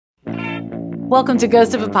Welcome to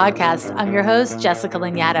Ghost of a Podcast. I'm your host, Jessica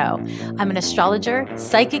Lanyadoo. I'm an astrologer,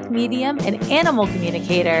 psychic medium, and animal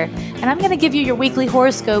communicator, and I'm going to give you your weekly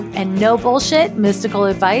horoscope and no bullshit mystical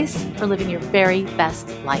advice for living your very best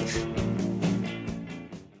life.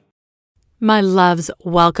 My loves,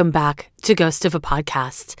 welcome back to Ghost of a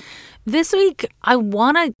Podcast. This week, I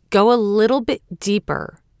want to go a little bit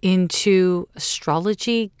deeper into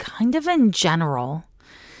astrology, kind of in general,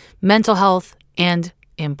 mental health, and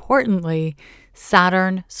importantly,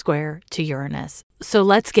 Saturn square to Uranus. So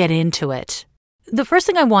let's get into it. The first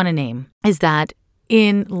thing I want to name is that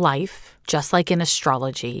in life, just like in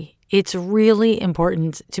astrology, it's really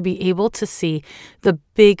important to be able to see the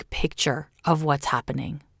big picture of what's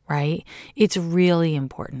happening, right? It's really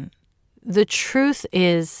important. The truth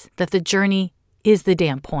is that the journey is the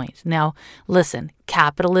damn point. Now, listen,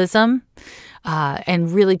 capitalism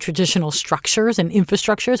and really traditional structures and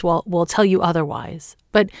infrastructures will tell you otherwise.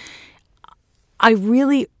 But I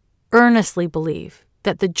really earnestly believe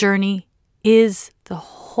that the journey is the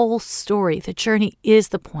whole story. The journey is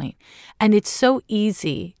the point. And it's so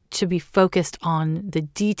easy to be focused on the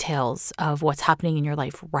details of what's happening in your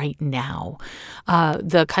life right now.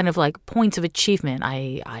 The kind of like points of achievement.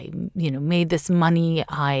 I made this money.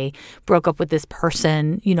 I broke up with this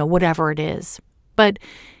person, whatever it is. But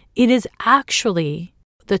it is actually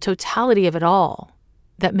the totality of it all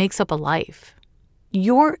that makes up a life.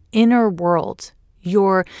 Your inner world,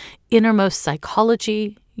 your innermost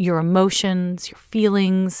psychology, your emotions, your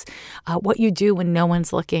feelings, what you do when no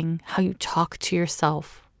one's looking, how you talk to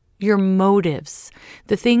yourself, your motives,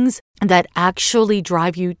 the things that actually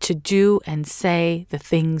drive you to do and say the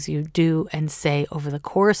things you do and say over the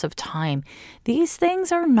course of time. These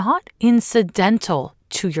things are not incidental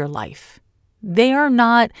to your life. They are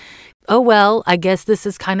not, oh, well, I guess this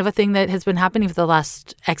is kind of a thing that has been happening for the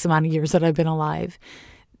last X amount of years that I've been alive.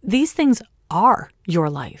 These things are your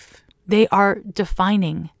life. They are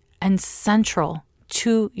defining and central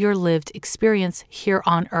to your lived experience here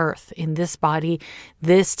on Earth, in this body,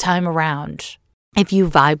 this time around, if you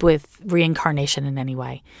vibe with reincarnation in any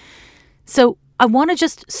way. So I want to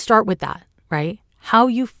just start with that, right? How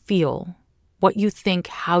you feel, what you think,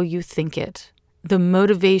 how you think it, the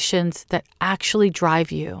motivations that actually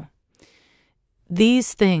drive you.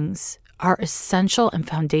 These things are essential and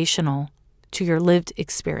foundational to your lived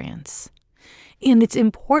experience. And it's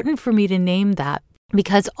important for me to name that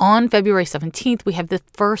because on February 17th, we have the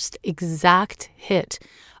first exact hit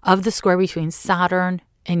of the square between Saturn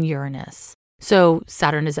and Uranus. So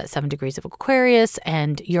Saturn is at 7 degrees of Aquarius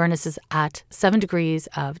and Uranus is at 7 degrees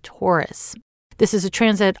of Taurus. This is a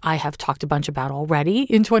transit I have talked a bunch about already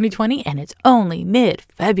in 2020, and it's only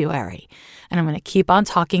mid-February. And I'm going to keep on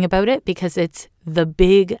talking about it because it's the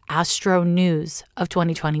big astro news of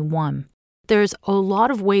 2021. There's a lot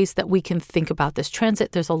of ways that we can think about this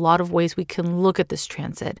transit. There's a lot of ways we can look at this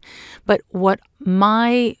transit. But what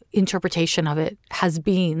my interpretation of it has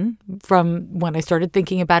been from when I started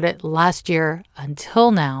thinking about it last year until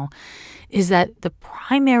now is that the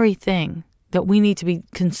primary thing that we need to be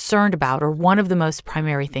concerned about, or one of the most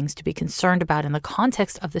primary things to be concerned about in the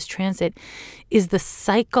context of this transit, is the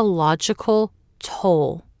psychological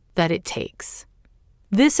toll that it takes.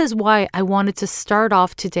 This is why I wanted to start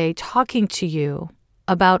off today talking to you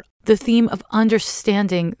about the theme of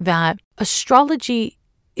understanding that astrology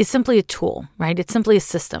is simply a tool, right? It's simply a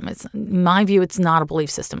system. In my view, it's not a belief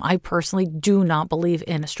system. I personally do not believe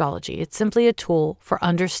in astrology. It's simply a tool for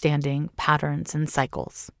understanding patterns and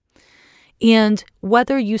cycles. And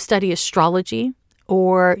whether you study astrology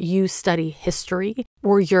or you study history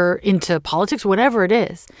or you're into politics, whatever it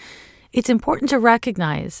is, it's important to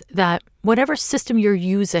recognize that whatever system you're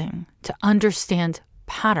using to understand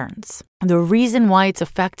patterns, the reason why it's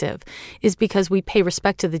effective is because we pay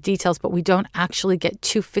respect to the details, but we don't actually get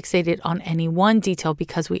too fixated on any one detail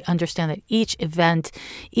because we understand that each event,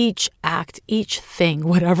 each act, each thing,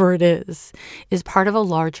 whatever it is part of a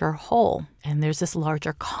larger whole. And there's this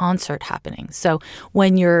larger concert happening. So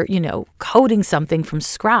when you're, coding something from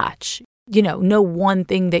scratch, no one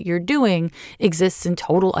thing that you're doing exists in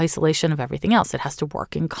total isolation of everything else. It has to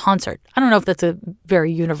work in concert. I don't know if that's a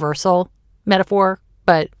very universal metaphor,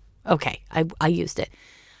 but okay, I used it.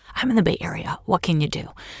 I'm in the Bay Area. What can you do?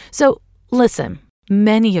 So listen,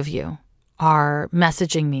 many of you are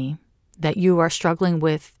messaging me that you are struggling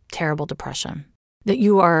with terrible depression, that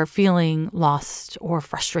you are feeling lost or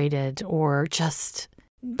frustrated or just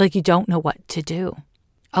like you don't know what to do.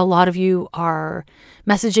 A lot of you are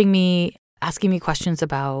messaging me asking me questions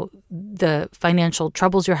about the financial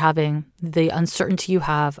troubles you're having, the uncertainty you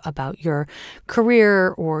have about your career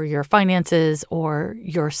or your finances or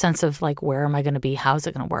your sense of like, where am I going to be? How's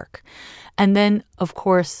it going to work? And then, of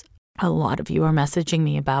course, a lot of you are messaging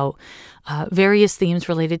me about various themes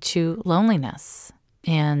related to loneliness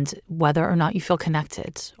and whether or not you feel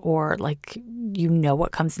connected or like you know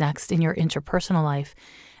what comes next in your interpersonal life.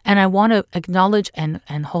 And I want to acknowledge and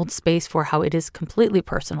hold space for how it is completely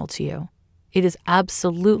personal to you. It is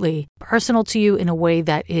absolutely personal to you in a way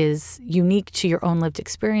that is unique to your own lived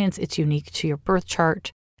experience. It's unique to your birth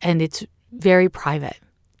chart, and it's very private.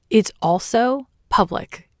 It's also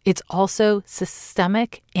public. It's also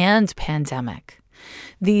systemic and pandemic.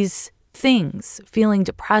 These things, feeling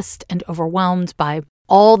depressed and overwhelmed by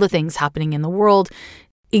all the things happening in the world,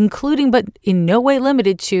 including but in no way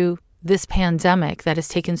limited to this pandemic that has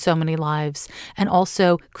taken so many lives and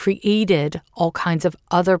also created all kinds of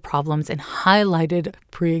other problems and highlighted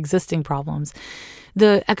pre-existing problems.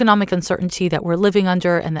 The economic uncertainty that we're living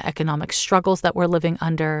under and the economic struggles that we're living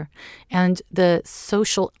under and the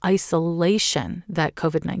social isolation that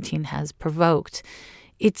COVID-19 has provoked,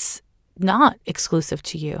 it's not exclusive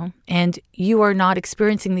to you, and you are not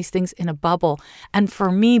experiencing these things in a bubble. And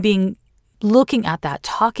for me, looking at that,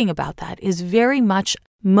 talking about that is very much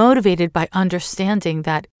motivated by understanding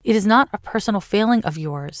that it is not a personal failing of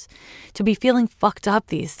yours to be feeling fucked up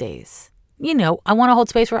these days. You know, I want to hold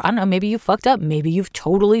space for, I don't know, maybe you fucked up, maybe you've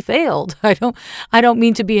totally failed. I don't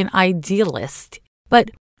mean to be an idealist,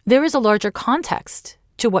 but there is a larger context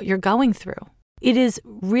to what you're going through. It is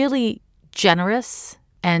really generous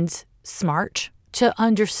and smart to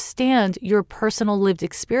understand your personal lived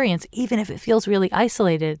experience, even if it feels really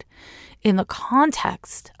isolated, in the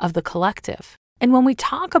context of the collective. And when we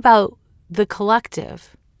talk about the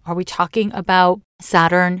collective, are we talking about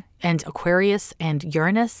Saturn and Aquarius and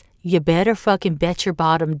Uranus? You better fucking bet your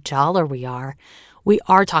bottom dollar we are. We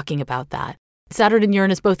are talking about that. Saturn and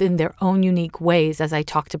Uranus, both in their own unique ways, as I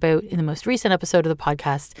talked about in the most recent episode of the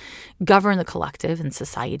podcast, govern the collective and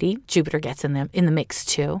society. Jupiter gets in the mix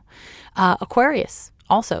too. Aquarius,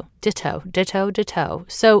 also ditto.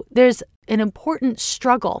 So there's an important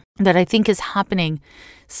struggle that I think is happening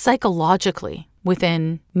psychologically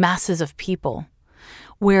within masses of people,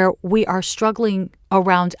 where we are struggling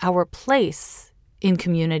around our place in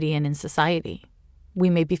community and in society. We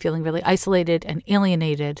may be feeling really isolated and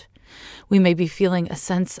alienated. We may be feeling a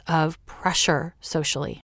sense of pressure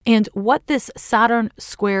socially. And what this Saturn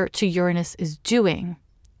square to Uranus is doing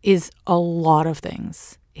is a lot of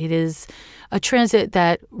things. It is a transit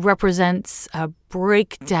that represents a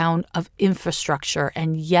breakdown of infrastructure.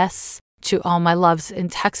 And yes, to all my loves in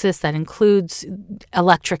Texas, that includes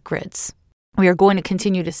electric grids. We are going to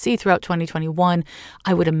continue to see throughout 2021,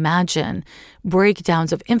 I would imagine,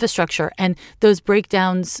 breakdowns of infrastructure. And those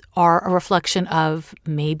breakdowns are a reflection of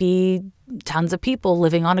maybe tons of people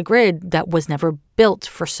living on a grid that was never built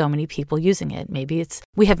for so many people using it. Maybe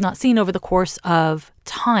we have not seen over the course of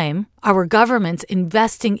time our governments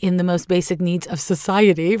investing in the most basic needs of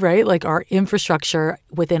society, right? Like our infrastructure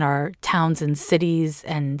within our towns and cities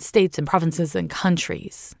and states and provinces and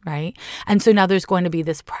countries, right? And so now there's going to be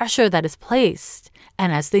this pressure that is placed.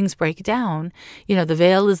 And as things break down, the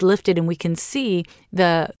veil is lifted and we can see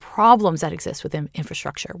the problems that exist within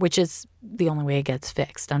infrastructure, which is the only way it gets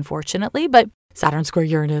fixed, unfortunately. But Saturn square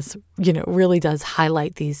Uranus, really does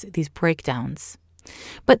highlight these breakdowns.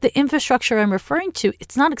 But the infrastructure I'm referring to,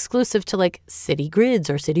 it's not exclusive to like city grids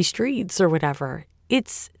or city streets or whatever.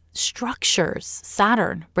 It's structures,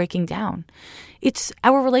 Saturn breaking down. It's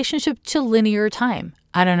our relationship to linear time.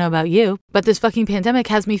 I don't know about you, but this fucking pandemic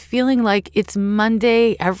has me feeling like it's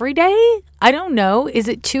Monday every day. I don't know. Is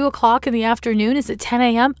it 2:00 in the afternoon? Is it 10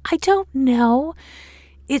 a.m.? I don't know.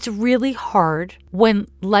 It's really hard when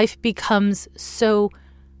life becomes so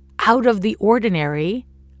out of the ordinary,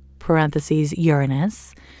 parentheses,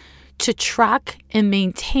 Uranus, to track and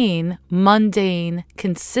maintain mundane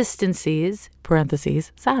consistencies,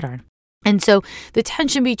 parentheses, Saturn. And so the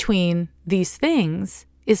tension between these things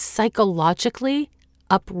is psychologically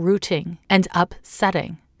uprooting and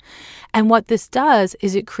upsetting. And what this does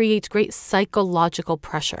is it creates great psychological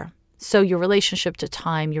pressure. So your relationship to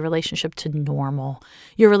time, your relationship to normal,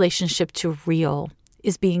 your relationship to real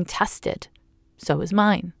is being tested. So is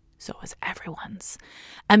mine. So is everyone's.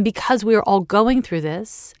 And because we are all going through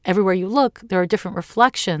this, everywhere you look, there are different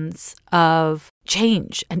reflections of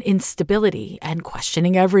change and instability and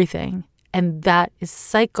questioning everything. And that is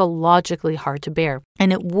psychologically hard to bear.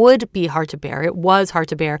 And it would be hard to bear. It was hard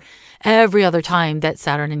to bear every other time that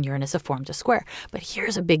Saturn and Uranus have formed a square. But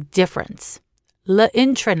here's a big difference. Le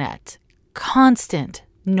intranet, constant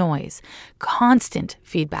noise, constant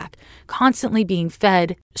feedback, constantly being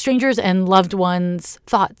fed strangers and loved ones'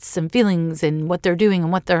 thoughts and feelings and what they're doing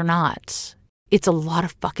and what they're not. It's a lot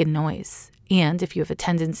of fucking noise. And if you have a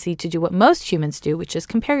tendency to do what most humans do, which is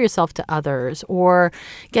compare yourself to others or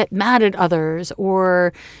get mad at others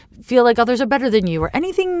or feel like others are better than you or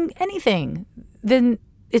anything, then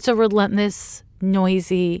it's a relentless,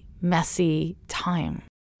 noisy, messy time.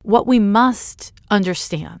 What we must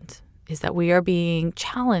understand is that we are being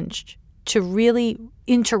challenged to really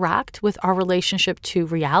interact with our relationship to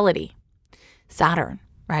reality, Saturn,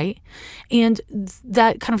 right? And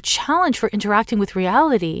that kind of challenge for interacting with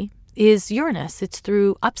reality is Uranus. It's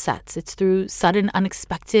through upsets. It's through sudden,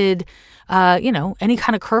 unexpected, any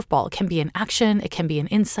kind of curveball. It can be an action. It can be an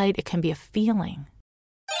insight. It can be a feeling.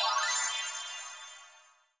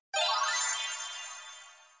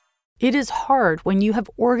 It is hard when you have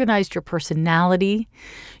organized your personality,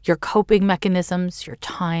 your coping mechanisms, your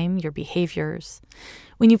time, your behaviors.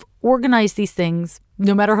 When you've organized these things,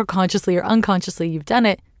 no matter how consciously or unconsciously you've done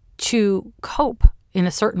it, to cope in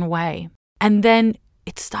a certain way. And then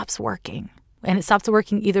it stops working. And it stops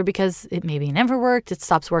working either because it maybe never worked. It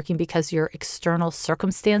stops working because your external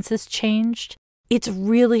circumstances changed. It's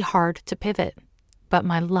really hard to pivot. But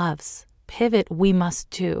my loves, pivot we must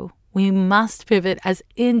do. We must pivot as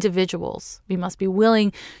individuals. We must be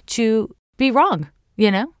willing to be wrong,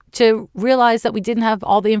 to realize that we didn't have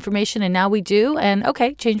all the information and now we do. And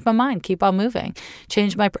okay, change my mind, keep on moving.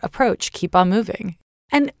 Change my approach, keep on moving.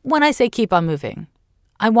 And when I say keep on moving,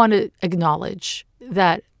 I want to acknowledge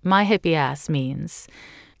that my hippie ass means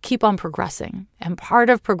keep on progressing. And part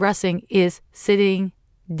of progressing is sitting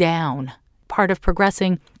down. Part of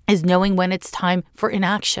progressing is knowing when it's time for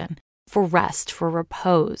inaction, for rest, for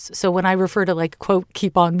repose. So when I refer to quote,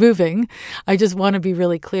 keep on moving, I just want to be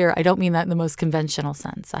really clear. I don't mean that in the most conventional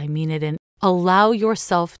sense. I mean it in allow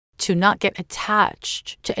yourself to not get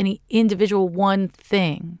attached to any individual one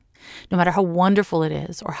thing, no matter how wonderful it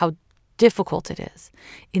is or how difficult it is.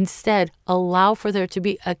 Instead, allow for there to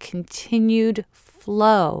be a continued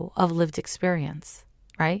flow of lived experience,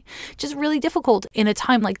 right? Just really difficult in a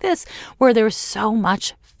time like this where there's so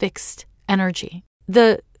much fixed energy.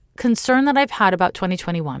 The concern that I've had about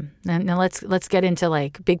 2021, and now let's get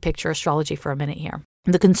into big picture astrology for a minute here.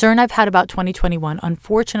 The concern I've had about 2021,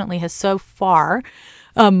 unfortunately, has so far,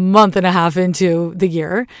 a month and a half into the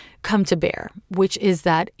year, come to bear, which is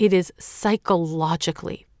that it is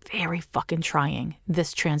psychologically very fucking trying,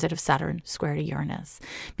 this transit of Saturn square to Uranus,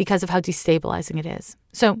 because of how destabilizing it is.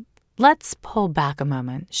 So let's pull back a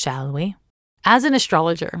moment, shall we? As an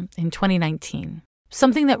astrologer in 2019,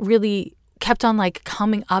 something that really kept on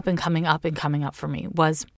coming up and coming up and coming up for me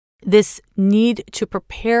was this need to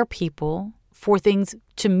prepare people for things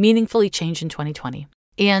to meaningfully change in 2020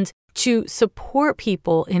 and to support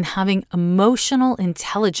people in having emotional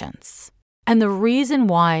intelligence. And the reason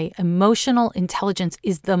why emotional intelligence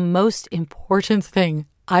is the most important thing,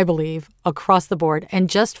 I believe, across the board, and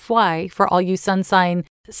just why, for all you sun sign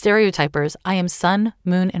stereotypers, I am sun,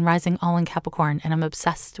 moon, and rising all in Capricorn, and I'm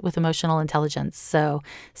obsessed with emotional intelligence. So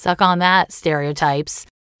suck on that, stereotypes.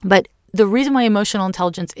 But the reason why emotional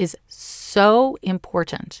intelligence is so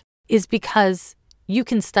important is because you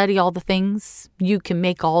can study all the things, you can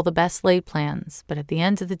make all the best laid plans, but at the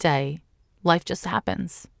end of the day, life just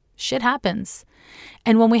happens. Shit happens.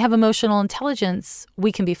 And when we have emotional intelligence,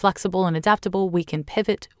 we can be flexible and adaptable. We can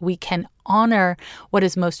pivot. We can honor what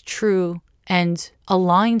is most true and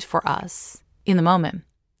aligned for us in the moment.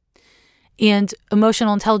 And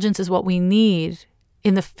emotional intelligence is what we need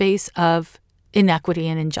in the face of inequity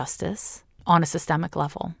and injustice on a systemic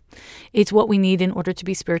level. It's what we need in order to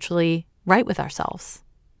be spiritually right with ourselves.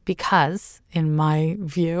 Because, in my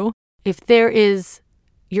view, if there is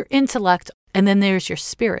your intellect and then there's your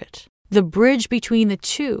spirit, the bridge between the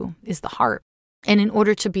two is the heart. And in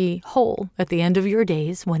order to be whole at the end of your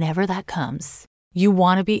days, whenever that comes, you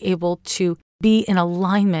want to be able to be in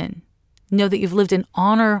alignment, know that you've lived in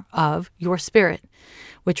honor of your spirit,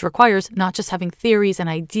 which requires not just having theories and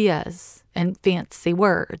ideas and fancy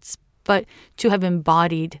words, but to have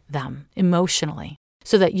embodied them emotionally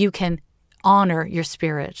so that you can honor your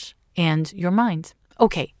spirit and your mind.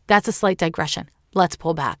 Okay, that's a slight digression. Let's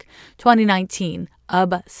pull back. 2019,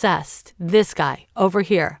 obsessed. This guy over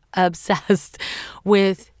here, obsessed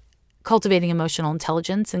with cultivating emotional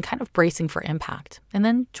intelligence and kind of bracing for impact. And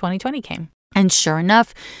then 2020 came. And sure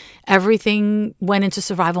enough, everything went into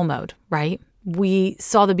survival mode, right? We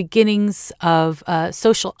saw the beginnings of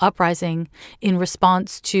social uprising in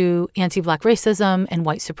response to anti-Black racism and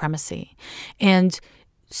white supremacy. And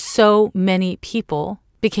so many people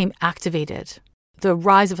became activated. The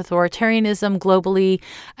rise of authoritarianism globally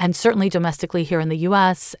and certainly domestically here in the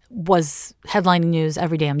US was headlining news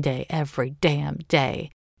every damn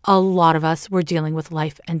day. A lot of us were dealing with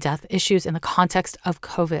life and death issues in the context of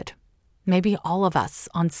COVID. Maybe all of us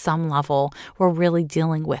on some level were really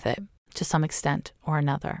dealing with it to some extent or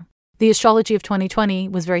another. The astrology of 2020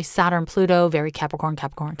 was very Saturn, Pluto, very Capricorn.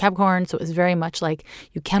 So it was very much like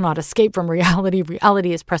you cannot escape from reality.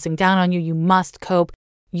 Reality is pressing down on you. You must cope.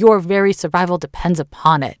 Your very survival depends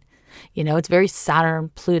upon it. It's very Saturn,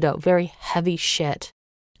 Pluto, very heavy shit.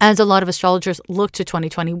 As a lot of astrologers looked to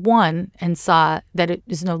 2021 and saw that it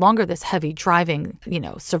is no longer this heavy driving,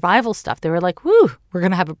 survival stuff, they were like, whoo, we're going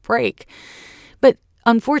to have a break. But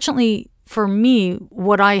unfortunately for me,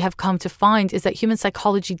 what I have come to find is that human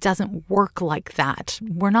psychology doesn't work like that.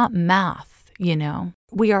 We're not math,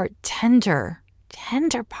 We are tender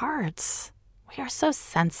parts. We are so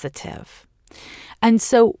sensitive. And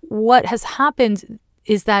so what has happened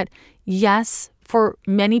is that, yes, for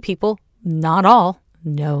many people, not all,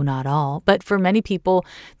 but for many people,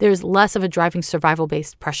 there's less of a driving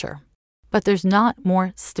survival-based pressure. But there's not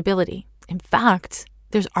more stability. In fact,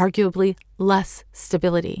 there's arguably less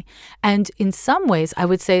stability. And in some ways, I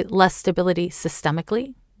would say less stability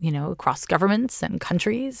systemically, across governments and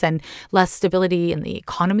countries, and less stability in the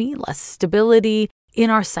economy, less stability in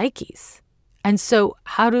our psyches. And so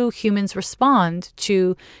how do humans respond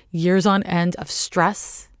to years on end of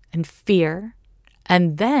stress and fear?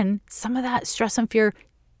 And then some of that stress and fear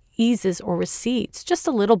eases or recedes just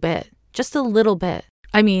a little bit.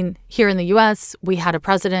 I mean, here in the US, we had a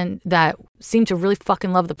president that seemed to really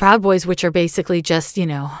fucking love the Proud Boys, which are basically just,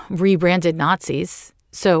 rebranded Nazis.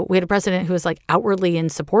 So we had a president who was like outwardly in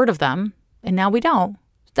support of them, and now we don't.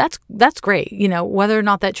 That's great. Whether or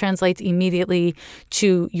not that translates immediately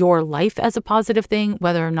to your life as a positive thing,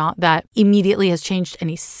 whether or not that immediately has changed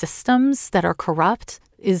any systems that are corrupt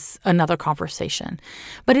is another conversation.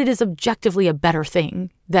 But it is objectively a better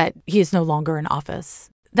thing that he is no longer in office.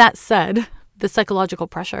 That said, the psychological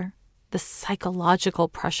pressure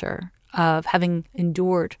of having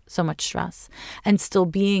endured so much stress and still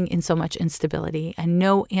being in so much instability and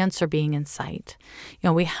no answer being in sight.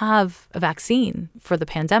 We have a vaccine for the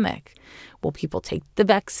pandemic. Will people take the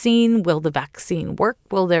vaccine? Will the vaccine work?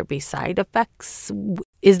 Will there be side effects?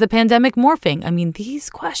 Is the pandemic morphing? I mean, these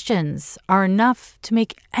questions are enough to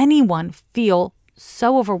make anyone feel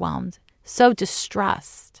so overwhelmed, so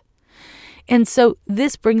distressed. And so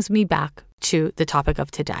this brings me back to the topic of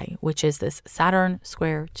today, which is this Saturn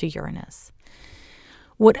square to Uranus.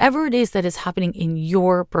 Whatever it is that is happening in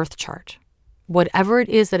your birth chart, whatever it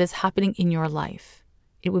is that is happening in your life,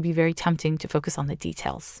 it would be very tempting to focus on the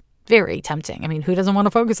details. Very tempting. I mean, who doesn't want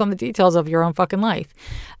to focus on the details of your own fucking life?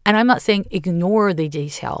 And I'm not saying ignore the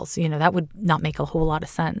details. That would not make a whole lot of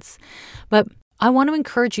sense. But I want to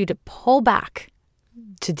encourage you to pull back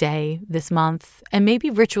today, this month, and maybe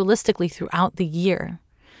ritualistically throughout the year,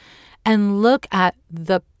 and look at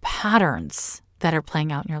the patterns that are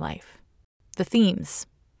playing out in your life, the themes.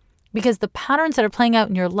 Because the patterns that are playing out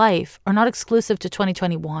in your life are not exclusive to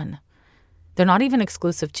 2021. They're not even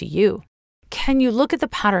exclusive to you. Can you look at the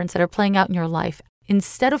patterns that are playing out in your life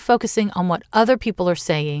instead of focusing on what other people are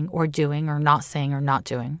saying or doing or not saying or not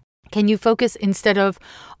doing? Can you focus instead of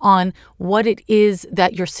on what it is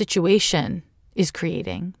that your situation is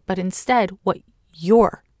creating, but instead what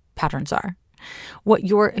your patterns are? What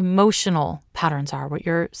your emotional patterns are, what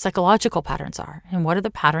your psychological patterns are, and what are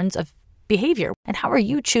the patterns of behavior, and how are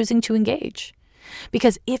you choosing to engage?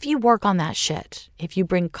 Because if you work on that shit, if you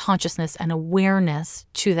bring consciousness and awareness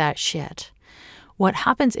to that shit, what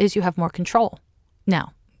happens is you have more control.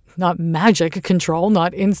 Now, not magic control,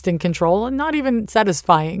 not instant control, and not even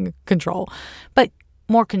satisfying control, but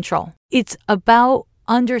more control. It's about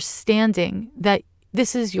understanding that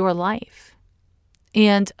this is your life.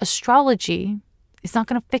 And astrology is not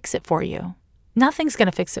going to fix it for you. Nothing's going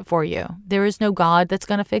to fix it for you. There is no God that's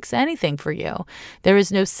going to fix anything for you. There is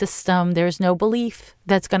no system, there is no belief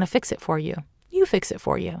that's going to fix it for you. You fix it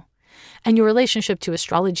for you. And your relationship to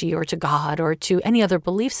astrology or to God or to any other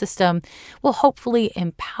belief system will hopefully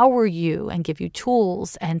empower you and give you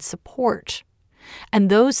tools and support. And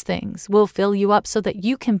those things will fill you up so that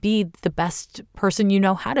you can be the best person you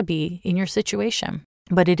know how to be in your situation.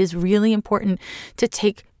 But it is really important to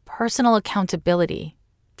take personal accountability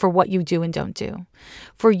for what you do and don't do,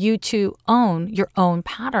 for you to own your own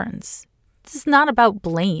patterns. This is not about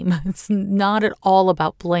blame. It's not at all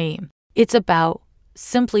about blame. It's about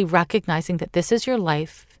simply recognizing that this is your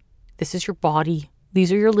life, this is your body,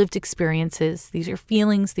 these are your lived experiences, these are your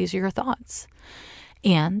feelings, these are your thoughts.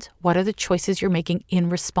 And what are the choices you're making in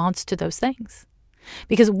response to those things?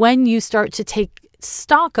 Because when you start to take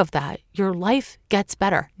stock of that, your life gets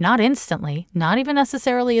better. Not instantly, not even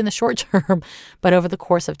necessarily in the short term, but over the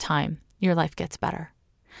course of time, your life gets better.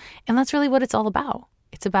 And that's really what it's all about.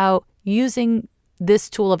 It's about using this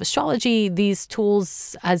tool of astrology, these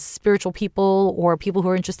tools as spiritual people or people who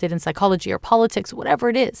are interested in psychology or politics, whatever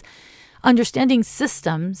it is, understanding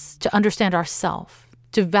systems to understand ourselves,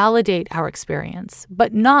 to validate our experience,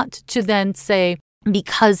 but not to then say,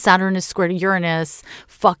 because Saturn is square to Uranus,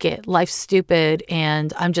 fuck it, life's stupid,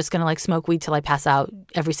 and I'm just going to smoke weed till I pass out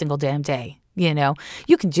every single damn day.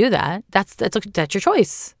 You can do that. That's your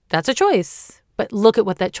choice. That's a choice. But look at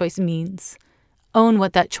what that choice means. Own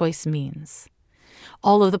what that choice means.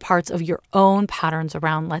 All of the parts of your own patterns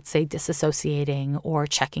around, let's say, disassociating or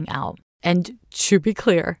checking out. And to be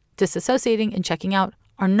clear, disassociating and checking out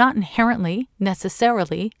are not inherently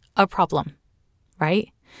necessarily a problem,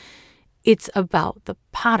 right? It's about the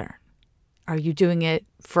pattern. Are you doing it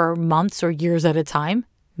for months or years at a time?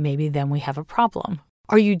 Maybe then we have a problem.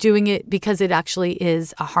 Are you doing it because it actually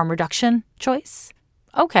is a harm reduction choice?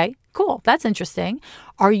 Okay, cool. That's interesting.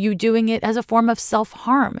 Are you doing it as a form of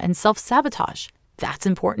self-harm and self-sabotage? That's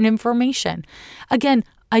important information. Again,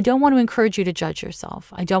 I don't want to encourage you to judge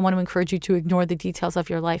yourself. I don't want to encourage you to ignore the details of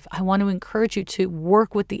your life. I want to encourage you to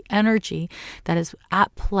work with the energy that is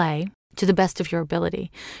at play to the best of your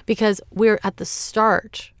ability, because we're at the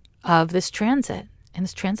start of this transit, and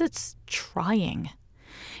this transit's trying.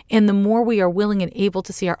 And the more we are willing and able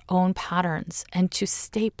to see our own patterns and to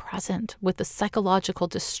stay present with the psychological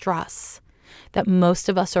distress that most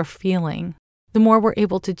of us are feeling, the more we're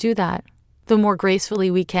able to do that, the more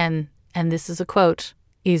gracefully we can, and this is a quote,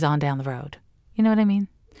 ease on down the road. You know what I mean?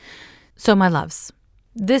 So my loves,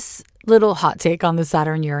 this little hot take on the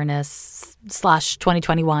Saturn-Uranus /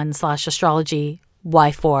 2021 / astrology,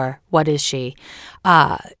 why for, what is she,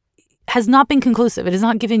 has not been conclusive. It has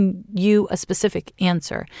not given you a specific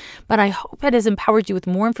answer, but I hope it has empowered you with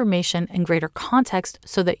more information and greater context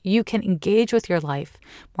so that you can engage with your life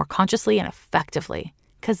more consciously and effectively,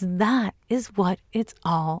 because that is what it's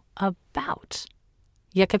all about.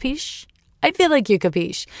 Ya capiche? I feel like you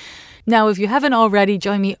capiche. Now, if you haven't already,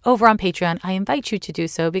 join me over on Patreon. I invite you to do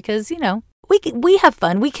so because, we have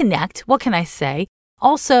fun. We connect. What can I say?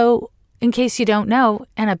 Also, in case you don't know,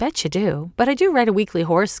 and I bet you do, but I do write a weekly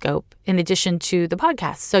horoscope in addition to the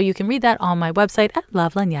podcast. So you can read that on my website at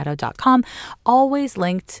lovelanyadoo.com, always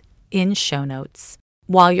linked in show notes.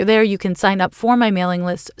 While you're there, you can sign up for my mailing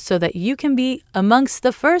list so that you can be amongst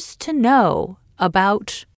the first to know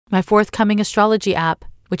about my forthcoming astrology app,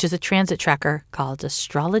 which is a transit tracker called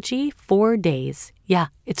Astrology 4 Days. Yeah,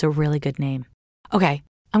 it's a really good name. Okay,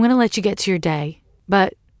 I'm going to let you get to your day,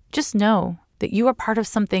 but just know that you are part of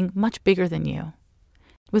something much bigger than you.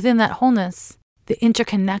 Within that wholeness, the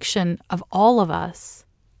interconnection of all of us,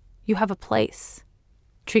 you have a place.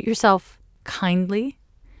 Treat yourself kindly,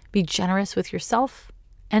 be generous with yourself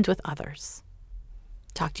and with others.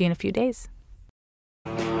 Talk to you in a few days.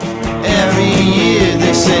 Every year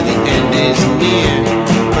they say the end is near,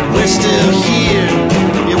 but we're still here.